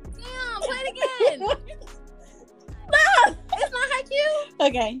 Damn, play it again. No! It's not Haikyuu.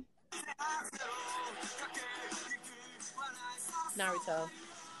 Okay. Naruto.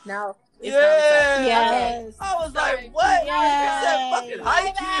 No. It's Yeah. Naruto. Yes. I was Sorry. like, what? Yes. It said fucking My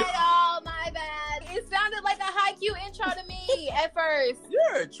bad. Haikyuu. Oh, my bad. It sounded like a Haikyuu intro to me at first.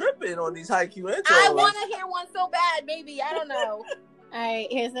 You're tripping on these Haikyuu intros. I want to hear one so bad, maybe. I don't know. Alright,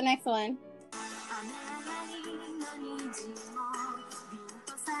 here's the next one.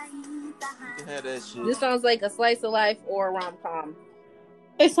 You can have that shit. This sounds like a slice of life or a rom com.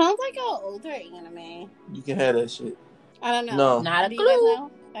 It sounds like an older anime. You can have that shit. I don't know. No. Not a Do you guys clue.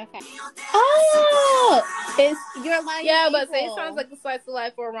 know? Okay. Oh! It's Your Lie in Yeah, but say it April. sounds like a slice of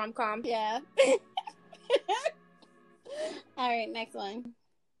life or a rom com. Yeah. Alright, next one.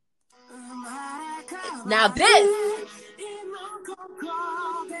 Now this.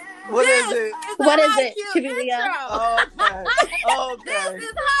 What is it? What is it, Haikyuu Chibilia? intro. Okay. This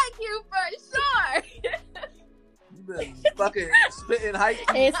is Haikyuu for sure. You've been fucking spitting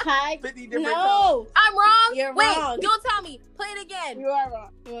Haikyuu. It's high. 50 different No! I'm wrong. You're Wait, wrong. don't tell me. Play it again. You are wrong.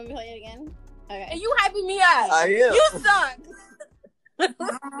 You want me to play it again? Okay. And you hyping me up. I am. You suck.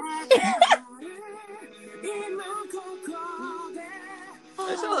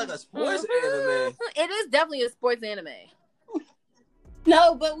 That sounds like a sports anime. It is definitely a sports anime.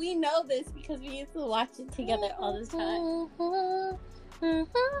 No, but we know this because we used to watch it together all the time.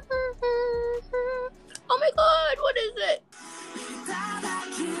 Oh my god, what is it?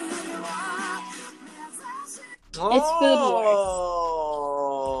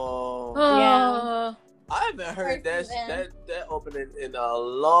 Oh. Yeah. I haven't heard First that season. that opening in a For a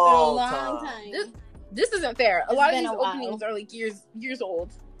long, long time. time. This isn't fair. A It's lot of been these a while. openings are like years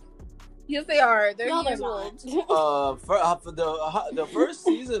old. Yes, they are. They're No, they're years old. not. For the first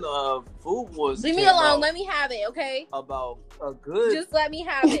season of Food Wars Leave me came alone. out Let me have it, okay? about a good Just let me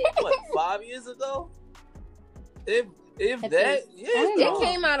have it. what 5 years ago. If I that, think- yeah, I don't It know.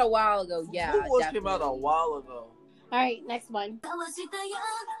 came out a while ago. Yeah, Food Wars definitely. came out a while ago. All right, next one.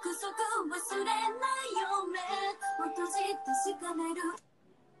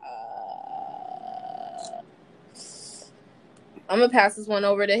 I'm gonna pass this one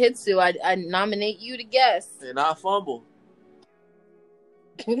over to Hitsu. I nominate you to guess. And I fumble.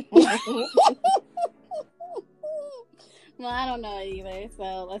 Well, I don't know it either,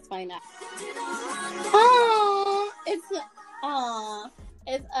 so let's find out. Oh, it's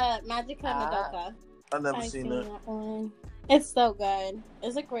Magica Madoka. I've never I've seen that. one. It's so good.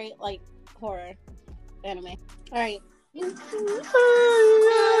 It's a great horror anime. All right.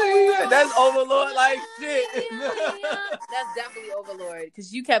 That's Overlord like shit. That's definitely Overlord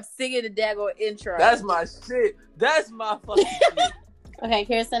because you kept singing the daggone intro. That's my shit. That's my fucking shit. Okay,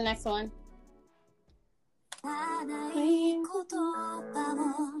 here's the next one.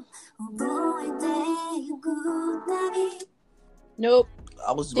 Nope.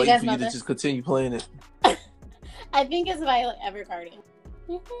 I was Do you waiting guys for you know to this? just continue playing it. I think it's Violet Evergarden.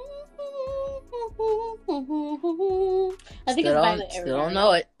 I think it's Violet Evergarden. Still don't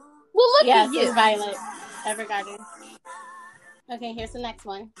know it. Well, look Yes, at it's you. Violet Evergarden. Okay, here's the next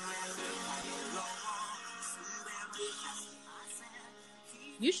one.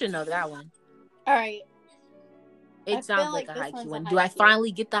 You should know that one. All right. I It sounds feel like like a this high Q one's a one. high Do I Q.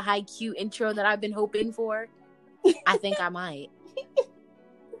 finally get the high Q intro that I've been hoping for? I think I might.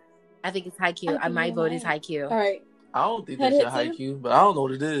 I think it's high Q. I think might you vote as might. high Q. All right. I don't think Head that's your hit haiku, but I don't know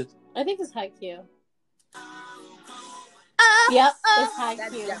what it is. I think it's Haikyuu. Yep, it's That's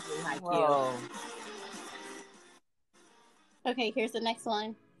Haikyuu. definitely high Q. Oh. Okay, here's the next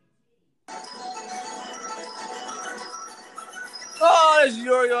one. Oh, it's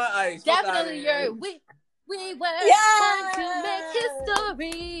Yuri on Ice. Fuck outta Definitely here. your we were Yes! born to make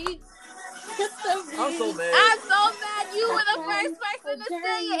history. I'm so mad. I'm so mad you were the first person to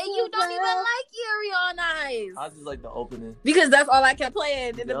say it, and you don't even like Yuri on Ice. I just like the opening. Because that's all I kept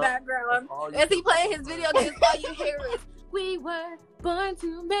playing in the Yup. background. That's all you As he can- playing his video games, all you hear is, we were born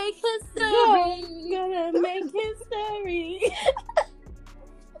to make history. Gonna make history.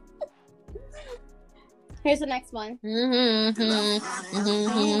 Here's the next one. The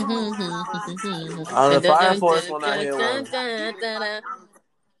Fire Force one, I hear one.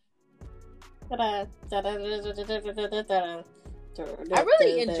 I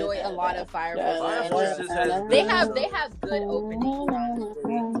really enjoy a lot of Fire Fire Force. Force just has They good have stuff. good openings.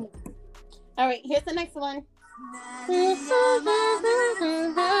 honestly. All right, here's the next one.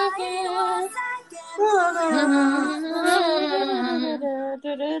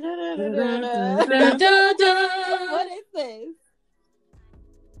 What is this?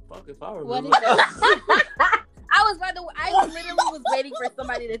 Fuck if I What remember. is it? I literally was waiting for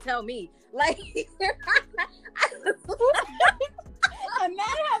somebody to tell me. Like, I'm mad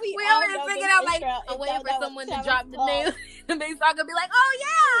how we we all always know figured this out, like, intro I'm and waiting don't for know someone what to drop the Trevor's name. called. And they song gonna be like, oh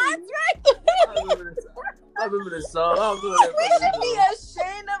yeah, that's right. I remember this. I remember this song. I'm doing We that should for be this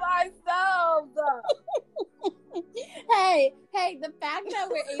ashamed of ourselves. Hey, the fact that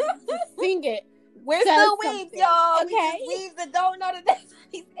we're able to sing it. We're Says still weebs, something. y'all. Okay. We just weebs that don't know the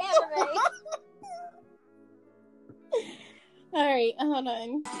Destiny's anime. All right, hold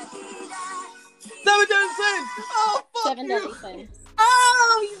on. 7 Deadly Sins. Oh, fuck 7 you. Deadly Sins.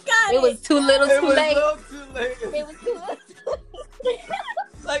 Oh, you got It was too little, It too was late. so too late. It was too little.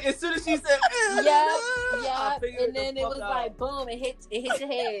 Like, as soon as she said, Yeah, I yeah. figured And then the it fuck was out. like, boom, it hit your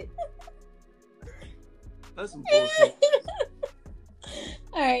head. That's some bullshit.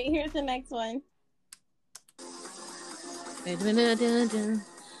 All right, here's the next one.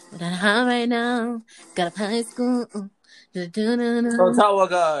 Right now, got up high school. So, Tower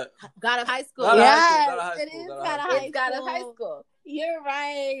God. Got up high school. Got a high school, Yes, got a high it school, is got a got a high high It's got up high school. school. You're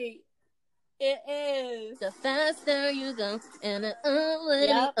right. It is. The faster you go, and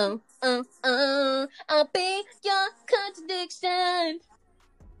Yep. I'll be your contradiction.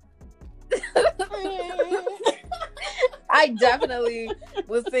 I definitely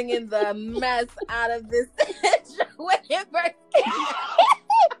was singing the mess out of this intro when it first came out.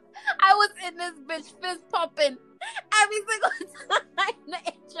 I was in this bitch fist pumping every single time the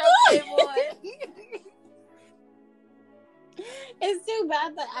intro came on. It's too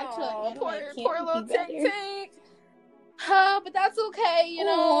bad the actual Oh, anime poor can't little be better. Tink Tink. you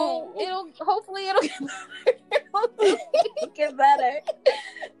know, hopefully it'll get better. Hopefully it'll get better.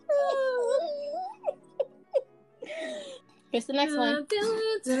 Here's the next one.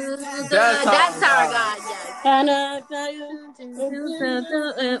 That's Tower of God, yes. Oh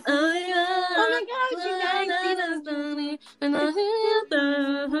my gosh, you guys.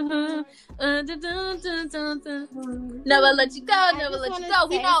 Never let you go, never just let you wanna go.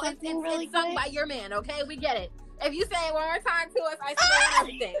 We say know something really it's sung quick. by your man, okay? We get it. If you say it one more time to us, I swear on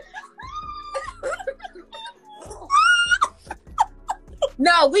everything.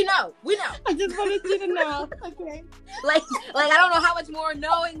 No, we know. I just wanted you to know. Okay. Like I don't know how much more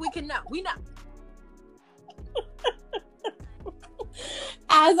knowing we can know. We know.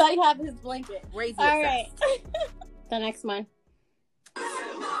 As I have his blanket. Crazy. All right. The next one.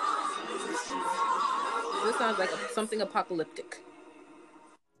 This sounds like something apocalyptic.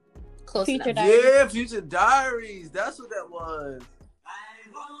 Close Future enough. Diaries. Yeah, Future Diaries. That's what that was.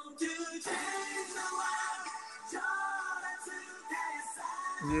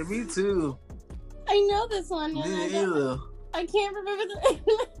 Yeah, me too. I know this one. Me and either. I can't remember the.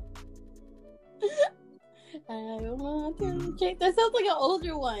 I want to check. That sounds like an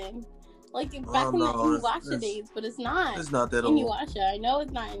older one, like back in the no, Inuyasha days, but it's not. It's not that old. Inuyasha. I know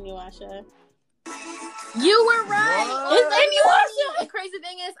it's not Inuyasha. You were right. What? It's Inuyasha. The crazy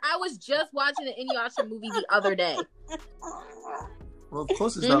thing is, I was just watching the Inuyasha movie the other day. Well, of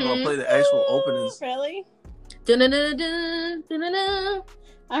course, it's not gonna play the actual openings. Really? Dun-dun-dun-dun, dun-dun-dun.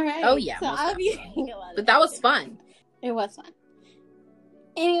 All right. Oh, yeah, So most I'll be thinking about it. But that was fun. It was fun.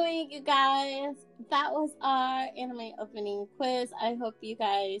 Anyway, you guys, that was our anime opening quiz. I hope you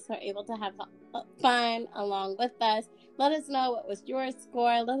guys are able to have fun along with us. Let us know what was your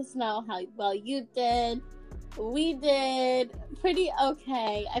score. Let us know how well you did. We did pretty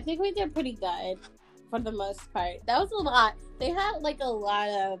okay. I think we did pretty good for the most part. That was a lot. They had like a lot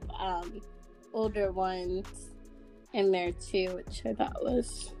of older ones in there too, which I thought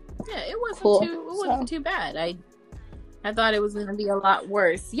was Yeah, it wasn't cool. too bad. I thought it was gonna be a lot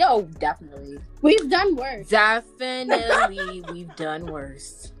worse. Yo, definitely. We've done worse. Definitely we've done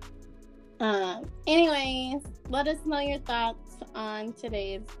worse. Anyways, let us know your thoughts on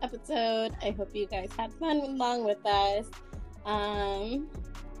today's episode. I hope you guys had fun along with us.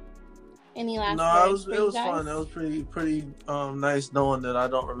 Any last No, words it for was you guys? fun. It was pretty nice knowing that I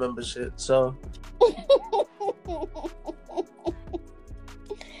don't remember shit. So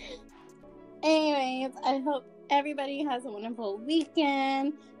Anyways, I hope everybody has a wonderful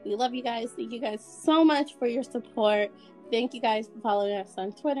weekend. We love you guys. Thank you guys so much for your support. Thank you guys for following us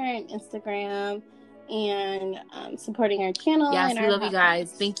on Twitter and Instagram and supporting our channel. Yes, and we our love you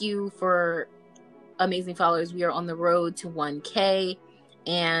guys. Thank you for amazing followers. We are on the road to 1K,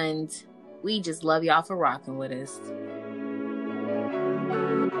 and we just love y'all for rocking with us.